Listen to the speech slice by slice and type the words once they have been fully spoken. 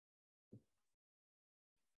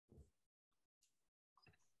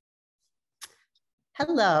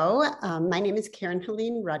Hello, my name is Caren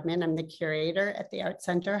Helene Rudman. I'm the curator at the Art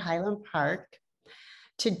Center Highland Park.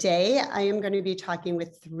 Today, I am going to be talking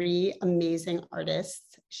with three amazing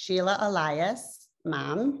artists, Sheila Elias,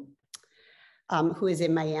 mom, who is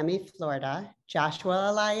in Miami, Florida, Joshua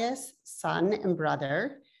Elias, son and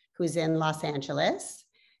brother, who's in Los Angeles,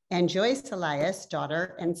 and Joyce Elias,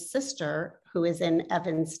 daughter and sister, who is in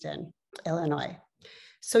Evanston, Illinois.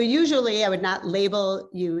 So usually I would not label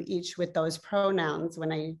you each with those pronouns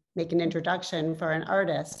when I make an introduction for an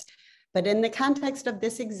artist, but in the context of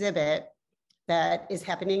this exhibit that is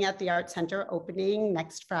happening at the Art Center opening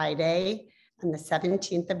next Friday on the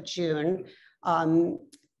 17th of June,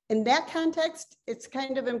 in that context, it's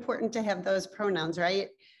kind of important to have those pronouns, right?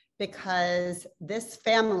 Because this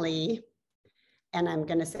family, and I'm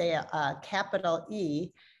going to say a capital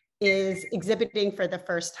E, is exhibiting for the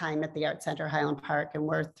first time at the Art Center Highland Park, and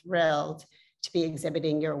we're thrilled to be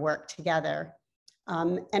exhibiting your work together.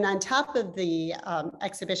 And on top of the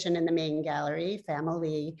exhibition in the main gallery,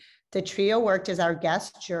 Famil-E, the trio worked as our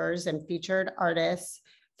guest jurors and featured artists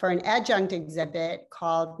for an adjunct exhibit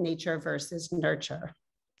called Nature versus Nurture.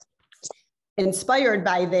 Inspired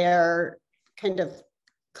by their kind of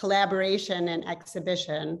collaboration and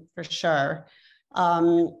exhibition, for sure.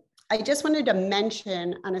 I just wanted to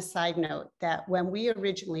mention on a side note that when we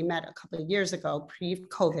originally met a couple of years ago,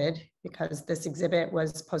 pre-COVID, because this exhibit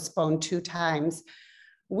was postponed 2 times,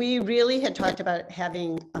 we really had talked about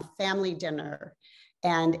having a family dinner.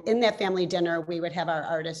 And in that family dinner, we would have our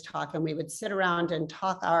artists talk, and we would sit around and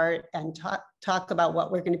talk art and talk about what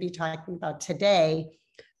we're going to be talking about today.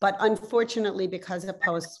 But unfortunately, because of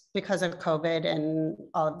COVID and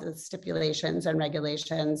all of the stipulations and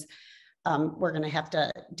regulations, we're going to have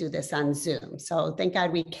to do this on Zoom. So thank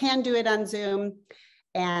God we can do it on Zoom.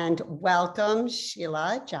 And welcome,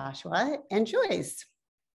 Sheila, Joshua, and Joyce.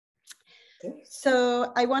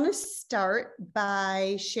 So I want to start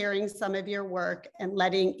by sharing some of your work and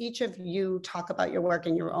letting each of you talk about your work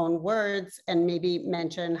in your own words and maybe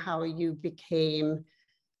mention how you became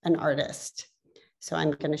an artist. So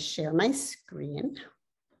I'm going to share my screen.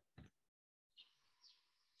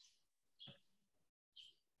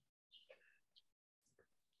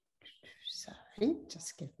 Sorry,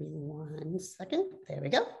 just give me 1 second. There we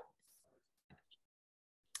go.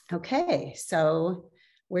 Okay, so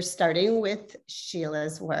we're starting with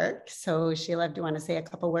Sheila's work. So Sheila, do you want to say a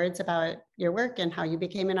couple words about your work and how you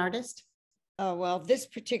became an artist? Well, this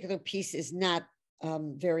particular piece is not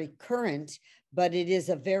very current, but it is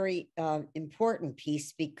a very important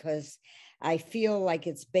piece because I feel like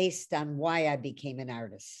it's based on why I became an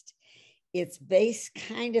artist. It's based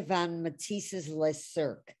kind of on Matisse's Le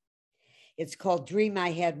Cirque. It's called Dream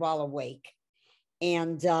I Had While Awake.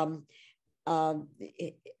 And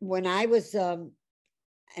when I was, and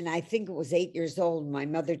I think it was 8 years old, my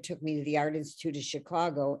mother took me to the Art Institute of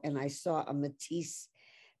Chicago, and I saw a Matisse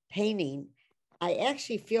painting. I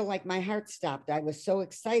actually feel like my heart stopped. I was so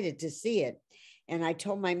excited to see it. And I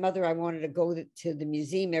told my mother I wanted to go to the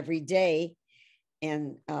museum every day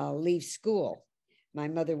and leave school. My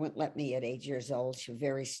mother wouldn't let me at 8 years old. She was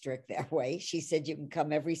very strict that way. She said, you can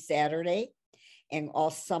come every Saturday and all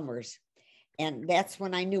summers. And that's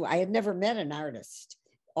when I knew I had never met an artist.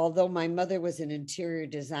 Although my mother was an interior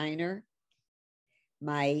designer,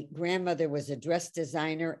 my grandmother was a dress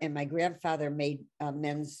designer, and my grandfather made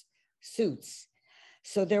men's suits.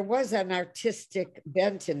 So there was an artistic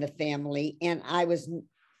bent in the family, and I was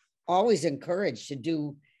always encouraged to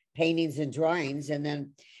do paintings and drawings. And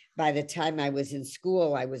then by the time I was in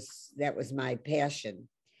school, that was my passion.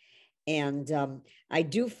 And I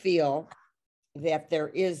do feel that there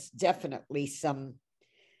is definitely some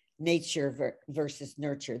nature versus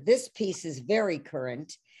nurture. This piece is very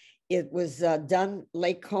current. It was done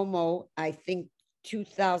Lake Como, I think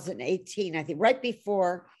 2018, I think right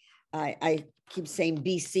before, I keep saying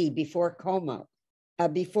BC, before Como,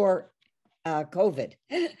 before COVID.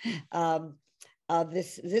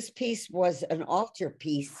 This piece was an altar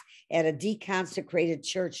piece at a deconsecrated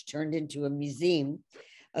church turned into a museum.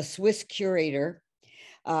 A Swiss curator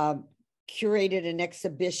curated an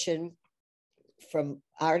exhibition from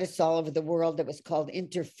artists all over the world that was called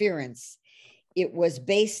Interference. It was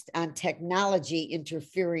based on technology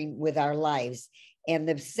interfering with our lives. And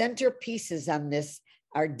the centerpieces on this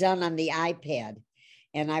are done on the iPad.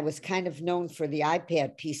 And I was kind of known for the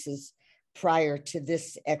iPad pieces prior to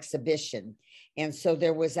this exhibition. And so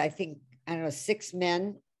there was, I think, 6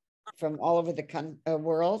 men from all over the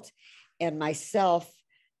world, and myself,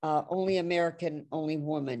 only American, only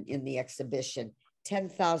woman in the exhibition.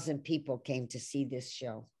 10,000 people came to see this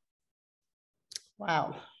show.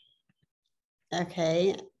 Wow.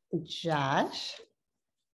 Okay, Josh.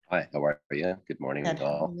 Hi, how are you? Good morning, Good, how are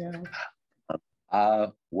all. you?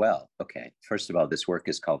 Well, okay. First of all, this work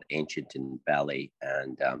is called Ancient in Ballet,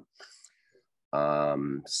 and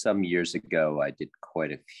some years ago, I did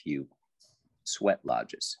quite a few sweat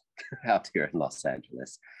lodges out here in Los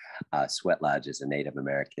Angeles. Sweat lodge is a Native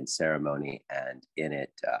American ceremony, and in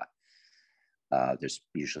it, there's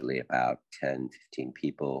usually about 10, 15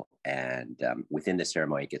 people, and within the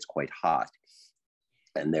ceremony, it gets quite hot.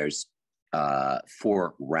 And there's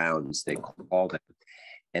 4 rounds, they call them.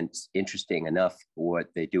 And interesting enough, what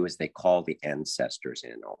they do is they call the ancestors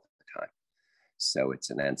in all the time. So it's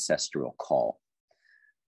an ancestral call.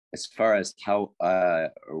 As far as how,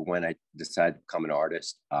 when I decided to become an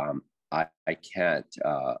artist, I can't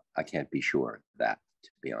be sure of that,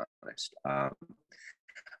 to be honest.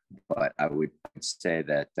 But I would say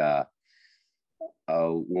that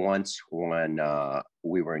once when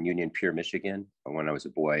we were in Union Pier, Michigan, when I was a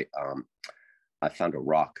boy, I found a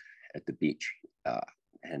rock at the beach.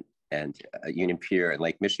 And Union Pier and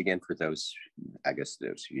Lake Michigan, for those, I guess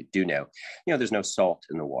those who do know, there's no salt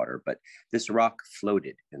in the water, but this rock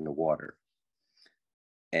floated in the water.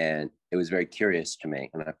 And it was very curious to me.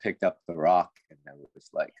 And I picked up the rock and I was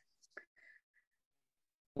like,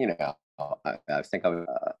 I think I was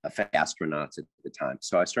a astronaut at the time.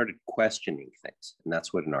 So I started questioning things, and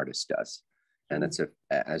that's what an artist does. And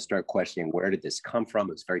I started questioning, where did this come from?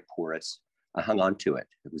 It was very porous. I hung on to it.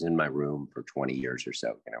 It was in my room for 20 years or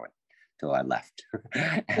so, until I left.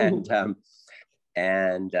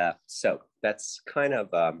 So that's kind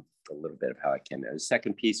of a little bit of how I came in. The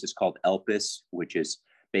second piece is called Elpis, which is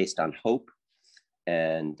based on hope.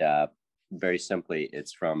 And very simply,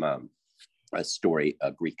 it's from a story,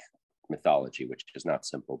 a Greek mythology, which is not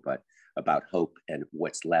simple, but about hope and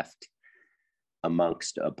what's left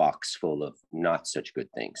amongst a box full of not such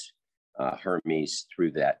good things. Hermes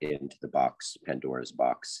threw that into the box, Pandora's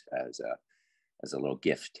box, as a little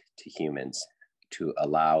gift to humans to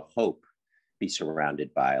allow hope be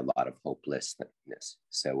surrounded by a lot of hopelessness.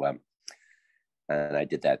 So, and I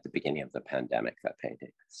did that at the beginning of the pandemic, that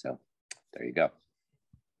painting. So there you go.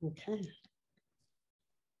 Okay.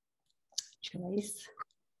 Joyce.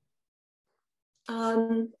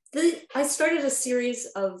 I started a series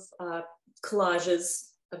of collages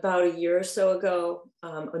about a year or so ago,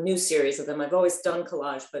 a new series of them. I've always done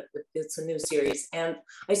collage, but it's a new series. And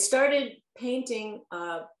I started painting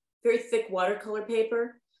very thick watercolor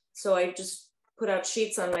paper. So I just put out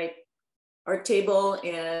sheets on my art table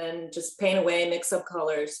and just paint away, mix up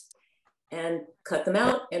colors and cut them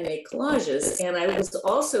out and make collages. And I was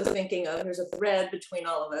also thinking of, there's a thread between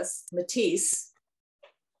all of us. Matisse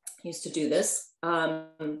used to do this back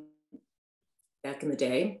in the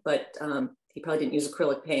day, but he probably didn't use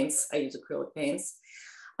acrylic paints. I use acrylic paints.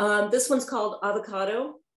 This one's called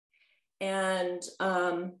Avocado. And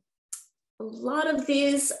a lot of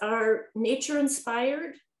these are nature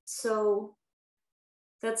inspired. So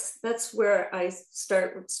that's where I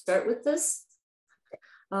start with this.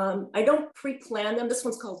 I don't pre-plan them. This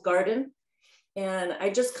one's called Garden. And I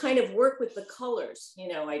just kind of work with the colors.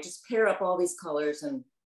 I just pair up all these colors and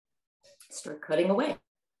start cutting away.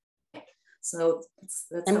 So that's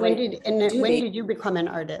and when did you become an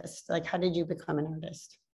artist? Like, how did you become an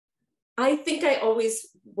artist? I think I always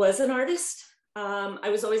was an artist. I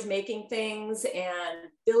was always making things and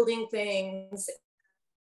building things.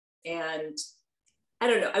 And I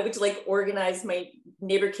don't know, I would like organize my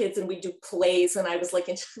neighbor kids and we'd do plays, and I was like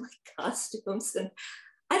into like costumes, and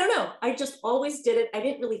I don't know, I just always did it. I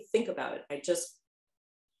didn't really think about it. I just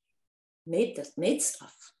made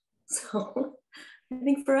stuff. So I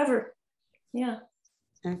think forever. Yeah.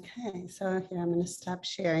 Okay, so here I'm going to stop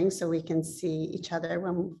sharing so we can see each other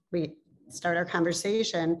when we start our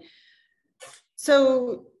conversation.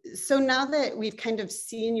 So now that we've kind of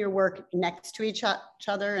seen your work next to each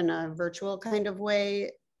other in a virtual kind of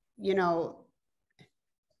way, you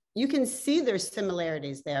can see there's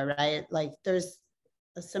similarities there, right? Like there's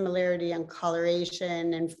a similarity in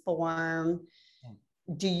coloration and form.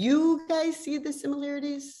 Do you guys see the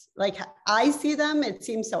similarities? Like I see them, it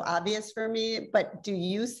seems so obvious for me, but do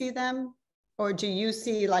you see them? Or do you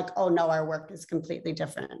see like, oh no, our work is completely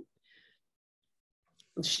different?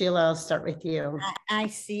 Sheila, I'll start with you. I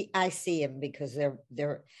see them because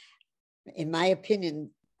they're, in my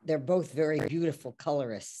opinion, they're both very beautiful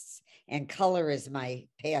colorists, and color is my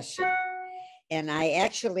passion. And I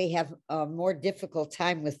actually have a more difficult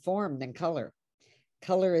time with form than color.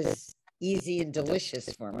 Color is easy and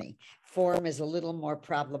delicious for me. Form is a little more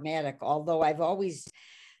problematic, although I've always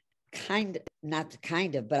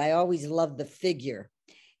but I always loved the figure.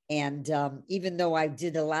 And even though I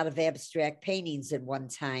did a lot of abstract paintings at one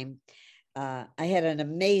time, I had an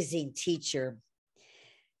amazing teacher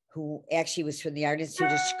who actually was from the Art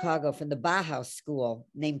Institute of Chicago, from the Bauhaus School,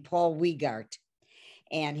 named Paul Wiegart.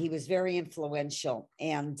 And he was very influential.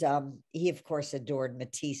 And he, of course, adored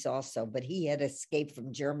Matisse also, but he had escaped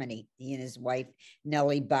from Germany. He and his wife,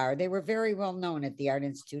 Nellie Barr, they were very well known at the Art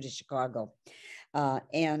Institute of Chicago. We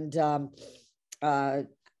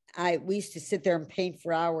used to sit there and paint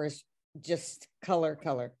for hours, just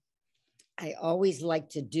color. I always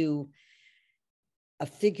liked to do a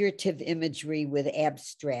figurative imagery with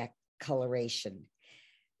abstract coloration.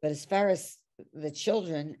 But as far as the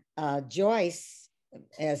children, Joyce,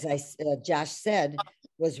 as Josh said,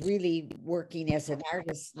 was really working as an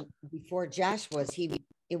artist before Josh was.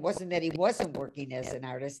 It wasn't that he wasn't working as an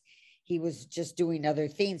artist. He was just doing other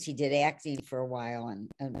things. He did acting for a while and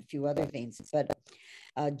a few other things. But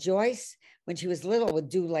Joyce, when she was little, would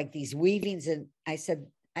do like these weavings. And I said,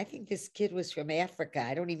 I think this kid was from Africa.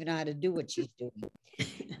 I don't even know how to do what she's doing.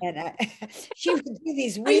 And she would do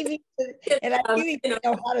these weavings, and I really didn't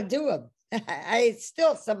know how to do them. I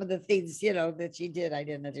still, some of the things, that she did, I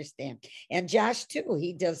didn't understand. And Josh too,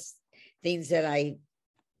 he does things that I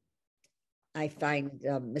find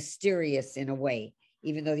mysterious in a way.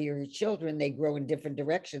 Even though you're children, they grow in different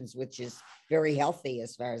directions, which is very healthy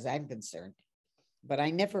as far as I'm concerned. But I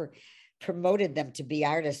never promoted them to be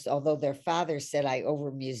artists, although their father said I over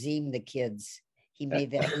museum the kids. He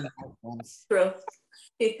made that once. True.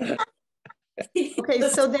 Okay,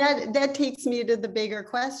 so that takes me to the bigger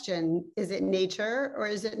question. Is it nature or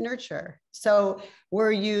is it nurture? So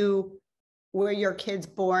were your kids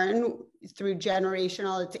born through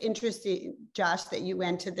generational? It's interesting, Josh, that you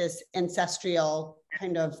went to this ancestral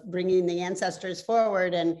kind of bringing the ancestors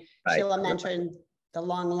forward, and right. Sheila mentioned the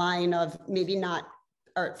long line of maybe not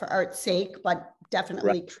art for art's sake, but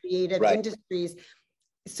definitely right. creative right. industries.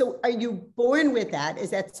 So are you born with that?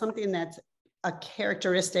 Is that something that's a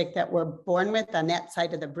characteristic that we're born with on that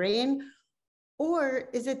side of the brain? Or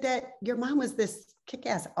is it that your mom was this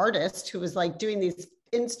kick-ass artist who was like doing these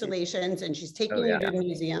installations, and she's taking you to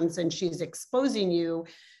museums, and she's exposing you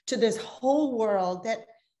to this whole world that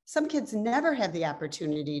some kids never have the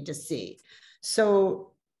opportunity to see?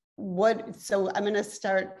 So I'm going to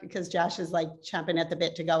start, because Josh is like chomping at the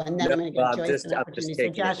bit to go, and then I'm going to give Joyce an opportunity. So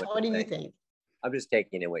Josh, what do you think? I'm just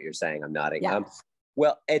taking in what you're saying. I'm nodding. Yeah.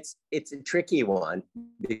 Well, it's a tricky one,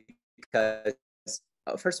 because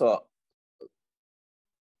first of all,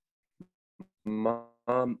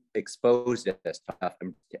 mom exposed us to stuff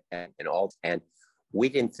and we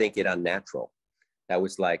didn't think it unnatural. That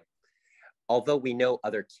was like, although we know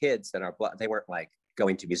other kids that are, they weren't like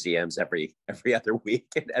going to museums every other week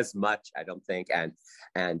as much, I don't think, and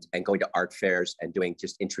going to art fairs and doing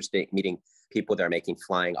just interesting, meeting people that are making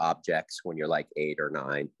flying objects when you're like 8 or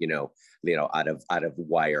 9, out of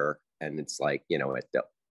wire, and it's like, at the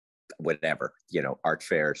whatever, art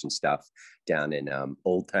fairs and stuff down in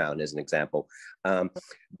Old Town as an example.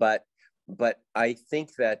 But I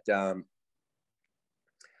think that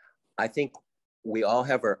I think we all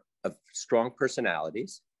have a strong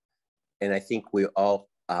personalities. And I think we all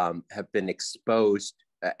have been exposed.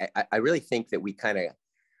 I really think that we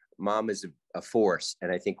mom is a force.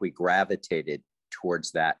 And I think we gravitated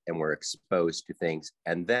towards that and were exposed to things.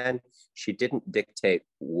 And then she didn't dictate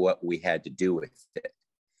what we had to do with it.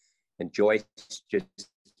 And Joyce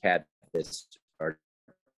just had this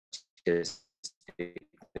artistic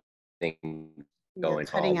thing going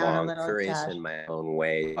all along, curious in my own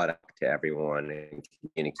way, talk to everyone and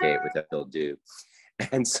communicate with what they'll do.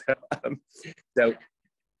 And so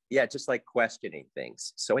yeah, just like questioning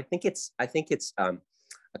things. So I think it's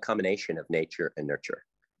a combination of nature and nurture.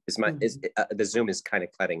 The Zoom is kind of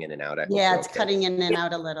cutting in and out. Yeah, it's cutting in and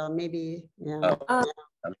out a little, maybe. Yeah.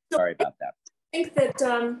 I'm sorry about that. I think that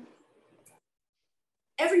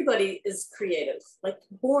everybody is creative, like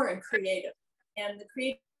born creative, and the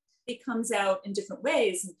creativity comes out in different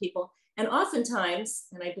ways in people. And oftentimes,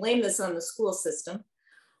 and I blame this on the school system,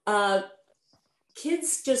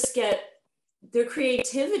 kids just get their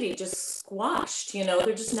creativity just squashed.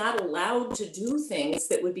 They're just not allowed to do things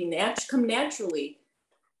that would be come naturally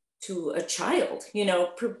to a child.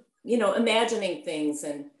 Imagining things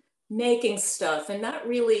and making stuff, and not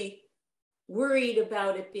really worried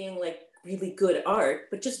about it being like really good art,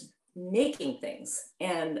 but just making things.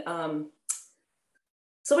 And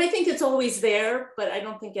so I think it's always there, but I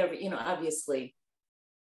don't think obviously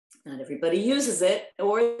not everybody uses it,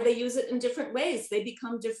 or they use it in different ways. They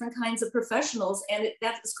become different kinds of professionals, and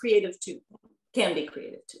that is creative too, can be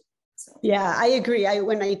creative too. So. Yeah, I agree.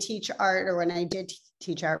 When I teach art, or when I did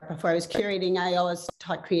teach art before I was curating, I always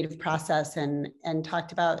taught creative process and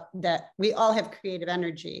talked about that we all have creative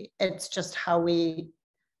energy. It's just how we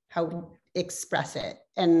express it,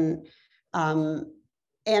 and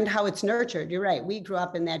how it's nurtured. You're right. We grew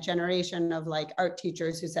up in that generation of like art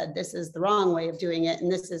teachers who said this is the wrong way of doing it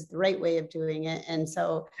and this is the right way of doing it. And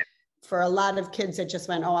so for a lot of kids, it just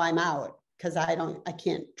went, oh, I'm out, because I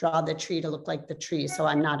can't draw the tree to look like the tree, so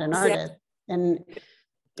I'm not an artist. And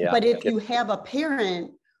but if you have a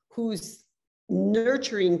parent who's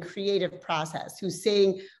nurturing creative process, who's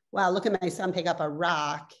saying, wow, look at my son pick up a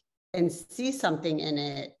rock and see something in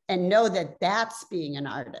it and know that that's being an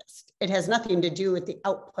artist. It has nothing to do with the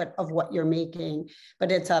output of what you're making,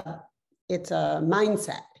 but it's a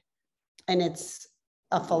mindset, and it's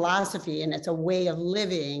a philosophy, and it's a way of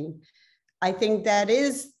living. I think that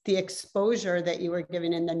is the exposure that you were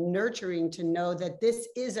given, and the nurturing to know that this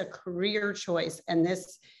is a career choice, and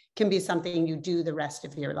this can be something you do the rest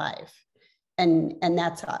of your life. And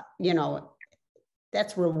that's,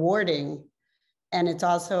 that's rewarding. And it's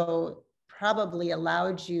also probably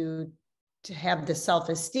allowed you to have the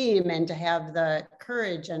self-esteem and to have the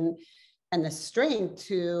courage and the strength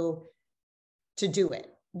to do it.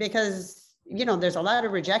 Because there's a lot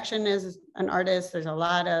of rejection as an artist. There's a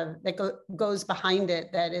lot of that goes behind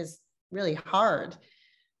it that is really hard.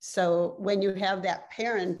 So when you have that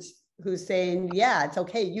parent who's saying, yeah, it's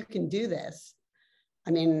okay, you can do this,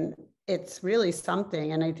 I mean, it's really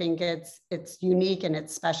something. And I think it's unique and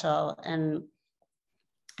it's special. And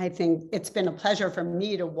I think it's been a pleasure for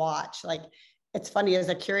me to watch. Like, it's funny, as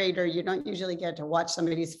a curator, you don't usually get to watch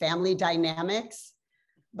somebody's family dynamics,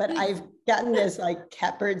 but I've gotten this like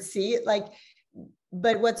catbird seat,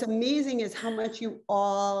 but what's amazing is how much you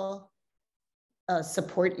all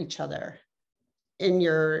support each other in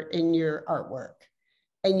your artwork.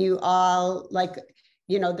 And you all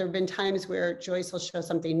there have been times where Joyce will show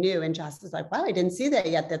something new and Josh is like, wow, I didn't see that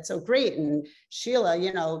yet. That's so great. And Sheila,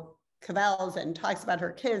 cavels and talks about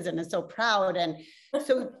her kids and is so proud. And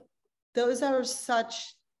so those are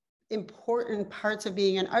such important parts of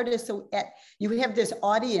being an artist. So you have this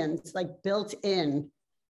audience built in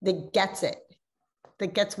that gets it,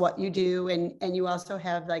 that gets what you do. And you also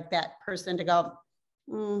have that person to go,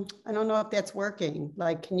 I don't know if that's working.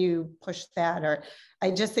 Can you push that? Or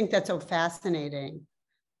I just think that's so fascinating.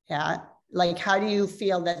 Yeah. How do you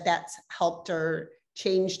feel that that's helped or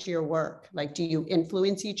changed your work? Do you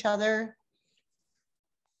influence each other?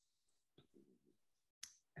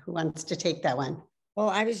 Who wants to take that one? Well,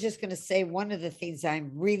 I was just going to say, one of the things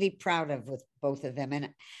I'm really proud of with both of them, and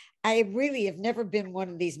I really have never been one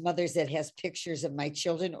of these mothers that has pictures of my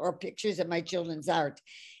children or pictures of my children's art.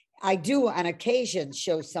 I do on occasion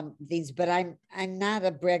show some things, but I'm not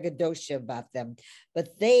a braggadocio about them. But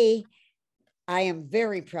I am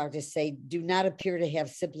very proud to say, do not appear to have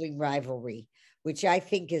sibling rivalry, which I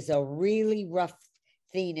think is a really rough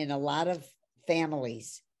thing in a lot of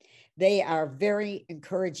families. They are very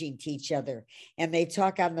encouraging to each other, and they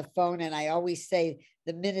talk on the phone. And I always say,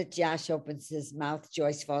 the minute Josh opens his mouth,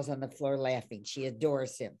 Joyce falls on the floor laughing. She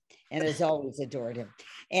adores him and has always adored him.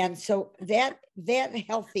 And so that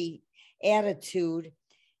healthy attitude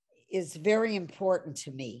is very important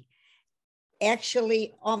to me.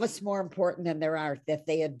 Actually, almost more important than their art, that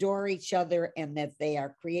they adore each other and that they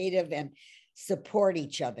are creative and support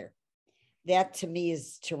each other. That to me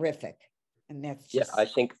is terrific. And that's just... I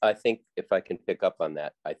think if I can pick up on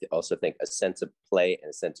that, I also think a sense of play and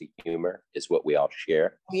a sense of humor is what we all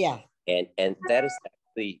share. Yeah. And that is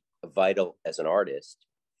actually vital as an artist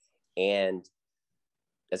and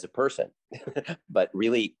as a person. But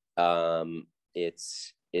really,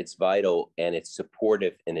 it's vital, and it's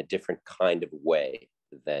supportive in a different kind of way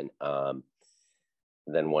than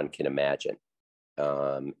one can imagine.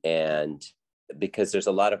 And because there's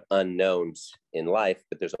a lot of unknowns in life,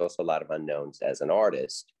 but there's also a lot of unknowns as an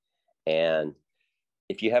artist. And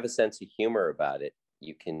if you have a sense of humor about it,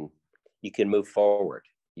 you can move forward.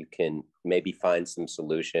 You can maybe find some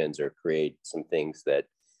solutions or create some things that,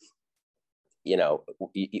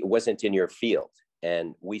 it wasn't in your field.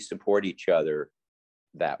 And we support each other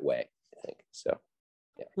that way, I think. So,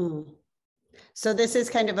 yeah. So this is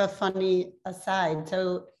kind of a funny aside.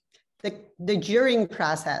 So the juring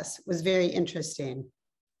process was very interesting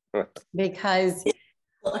because,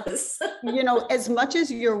 as much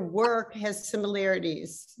as your work has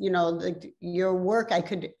similarities, your work, I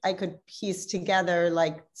could piece together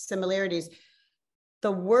similarities.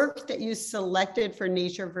 The work that you selected for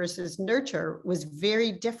nature versus nurture was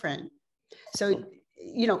very different. So,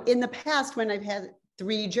 in the past, when I've had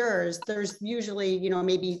 3 jurors, there's usually,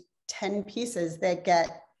 maybe 10 pieces that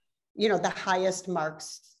get the highest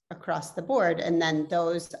marks across the board. And then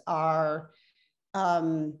those are,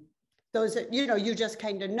 you just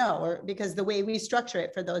kind of know, or because the way we structure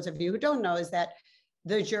it, for those of you who don't know, is that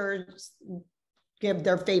the jurors give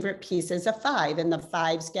their favorite pieces a 5, and the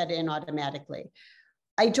 5s get in automatically.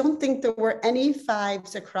 I don't think there were any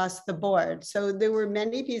 5s across the board. So there were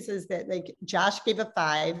many pieces that, like, Josh gave a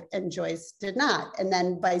 5 and Joyce did not, and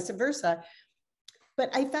then vice versa. But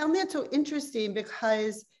I found that so interesting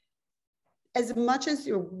because as much as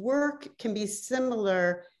your work can be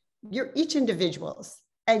similar, you're each individuals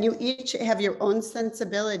and you each have your own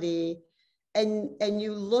sensibility, and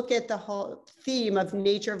you look at the whole theme of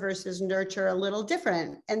nature versus nurture a little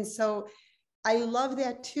different. And so I love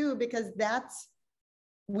that too, because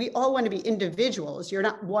we all want to be individuals. You're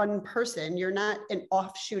not one person. You're not an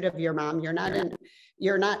offshoot of your mom. You're not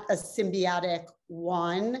a symbiotic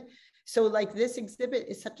one. So like this exhibit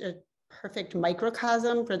is such a perfect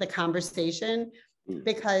microcosm for the conversation,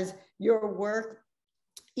 because your work,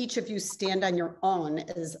 each of you stand on your own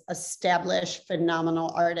as established,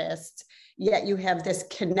 phenomenal artists, yet you have this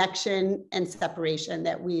connection and separation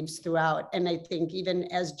that weaves throughout. And I think even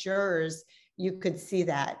as jurors, you could see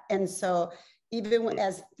that. And so even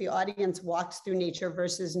as the audience walks through nature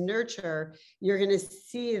versus nurture, you're going to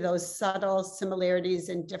see those subtle similarities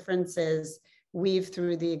and differences weave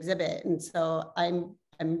through the exhibit. And so I'm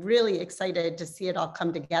really excited to see it all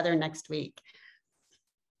come together next week.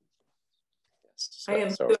 I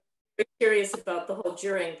am very curious about the whole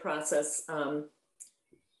jurying process. I'm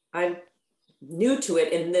new to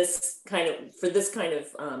it for this kind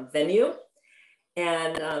of venue.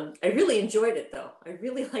 And I really enjoyed it though. I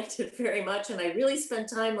really liked it very much. And I really spent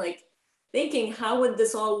time like thinking, how would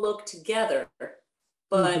this all look together?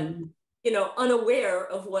 But, unaware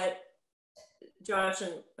of what Josh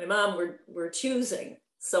and my mom were choosing.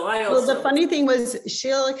 So I also— Well, the funny thing was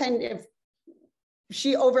Sheila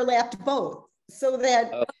she overlapped both. So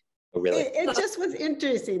that really? it just was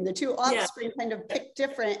interesting. The two offspring kind of picked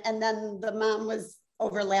different, and then the mom was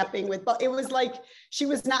overlapping with both. It was like she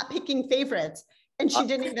was not picking favorites, and she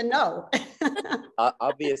didn't even know.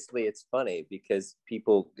 Obviously, it's funny because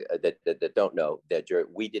people that don't know that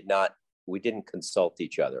we didn't consult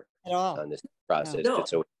each other at all on this process, No.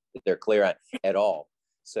 so they're clear on at all.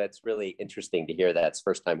 So it's really interesting to hear that. It's the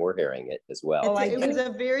first time we're hearing it as well. It was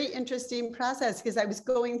a very interesting process because I was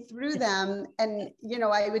going through them, and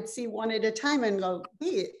I would see one at a time and go,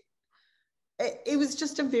 wait. It was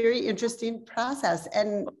just a very interesting process,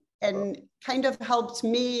 and kind of helped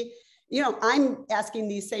me. I'm asking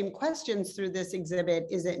these same questions through this exhibit.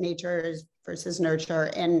 Is it nature versus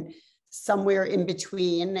nurture? And somewhere in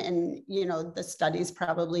between, and the studies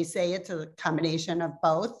probably say it's a combination of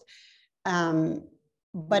both.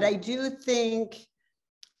 But I do think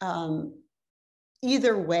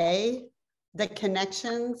either way, the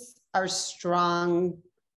connections are stronger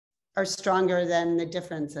than the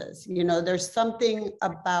differences. There's something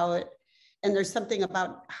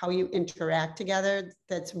about how you interact together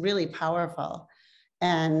that's really powerful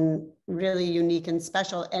and really unique and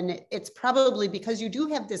special. And it's probably because you do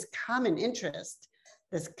have this common interest,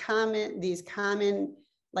 these common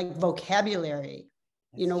like vocabulary,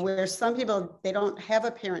 where some people, they don't have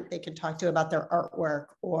a parent they can talk to about their artwork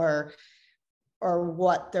or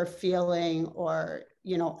what they're feeling, or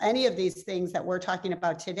any of these things that we're talking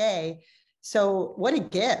about today. So what a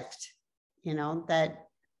gift, that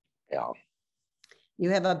you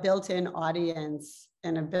have a built-in audience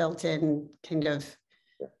and a built-in kind of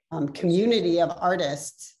community of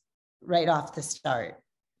artists right off the start.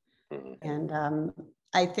 And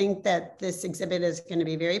I think that this exhibit is going to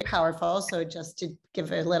be very powerful. So just to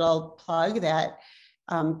give a little plug that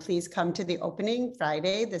please come to the opening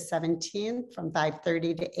Friday, the 17th from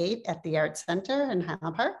 5:30 to 8 at the Art Center in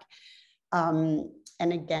Highland Park.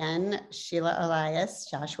 And again, Sheila Elias,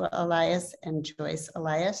 Joshua Elias, and Joyce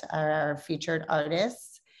Elias are our featured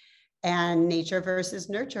artists. And nature versus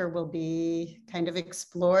nurture will be kind of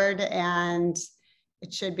explored, and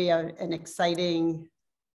it should be an exciting,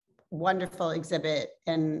 wonderful exhibit,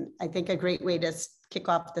 and I think a great way to kick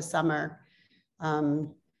off the summer.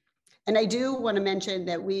 And I do want to mention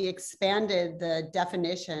that we expanded the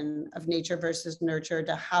definition of nature versus nurture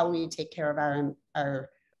to how we take care of our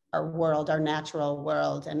world, our natural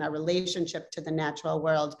world, and our relationship to the natural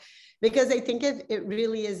world, because I think it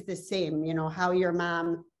really is the same. How your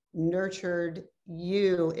mom nurtured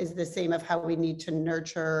you is the same of how we need to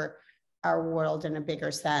nurture our world in a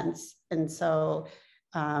bigger sense. And so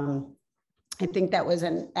I think that was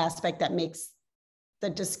an aspect that makes the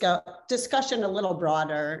discussion a little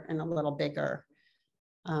broader and a little bigger.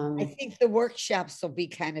 I think the workshops will be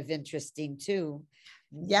kind of interesting too.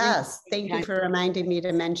 Yes, thank you for reminding me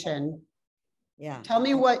to mention. Yeah. Tell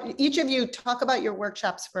me what, each of you talk about your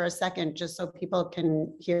workshops for a second, just so people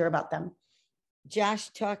can hear about them. Josh,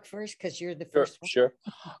 talk first because you're the Sure, first one. sure.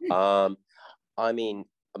 I mean,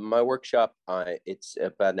 my workshop, it's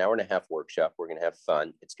about an hour and a half workshop. We're going to have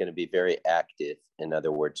fun. It's going to be very active. In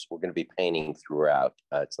other words, we're going to be painting throughout.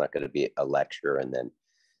 It's not going to be a lecture and then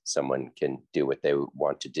someone can do what they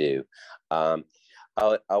want to do.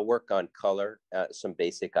 I'll work on color, some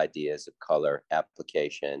basic ideas of color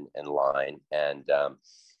application and line, and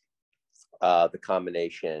the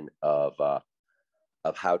combination of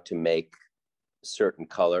how to make certain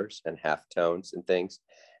colors and halftones and things,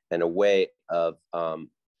 and a way of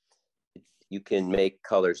you can make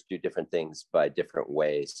colors do different things by different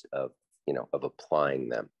ways of applying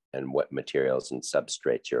them and what materials and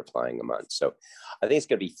substrates you're applying them on. So I think it's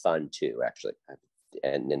going to be fun too, actually,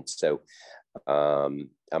 and so I'm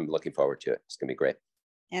looking forward to it. It's going to be great.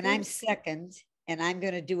 And I'm second, and I'm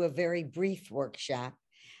going to do a very brief workshop.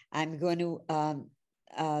 I'm going to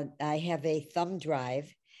I have a thumb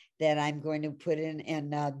drive that I'm going to put in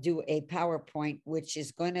and do a PowerPoint, which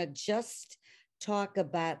is going to just talk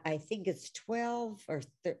about, I think it's 12 or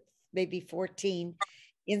maybe 14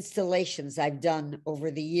 installations I've done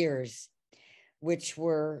over the years, which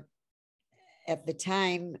were at the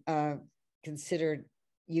time considered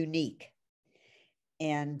unique.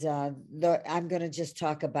 And I'm going to just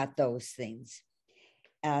talk about those things.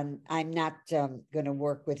 And I'm not going to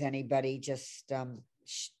work with anybody, just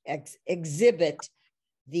exhibit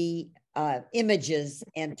the images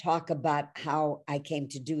and talk about how I came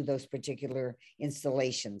to do those particular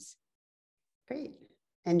installations. Great.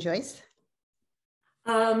 And Joyce?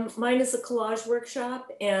 Mine is a collage workshop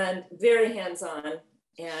and very hands-on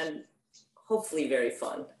and hopefully very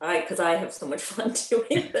fun. Because I have so much fun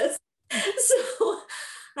doing this. So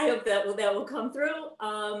I hope that will come through.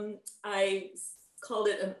 I called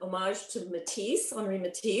it an homage to Matisse, Henri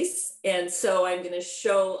Matisse. And so I'm going to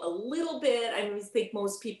show a little bit. I think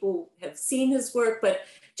most people have seen his work, but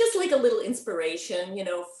just like a little inspiration,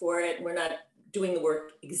 for it. We're not doing the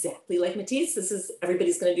work exactly like Matisse.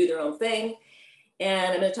 Everybody's going to do their own thing.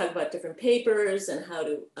 And I'm going to talk about different papers and how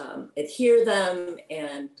to adhere them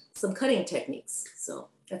and some cutting techniques. So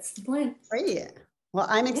that's the plan. Great. Well,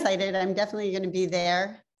 I'm excited. I'm definitely going to be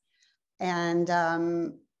there. And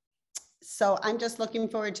so I'm just looking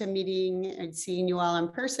forward to meeting and seeing you all in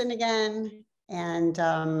person again. And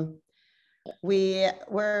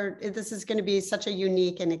this is going to be such a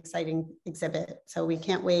unique and exciting exhibit. So we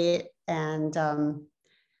can't wait. And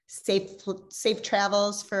safe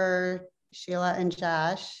travels for Sheila and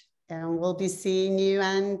Josh. And we'll be seeing you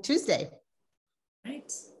on Tuesday. Right.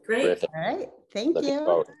 Great. Terrific. All right. Thank Looking you.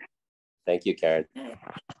 forward. Thank you, Caren. Okay.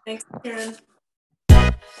 Thanks, Caren.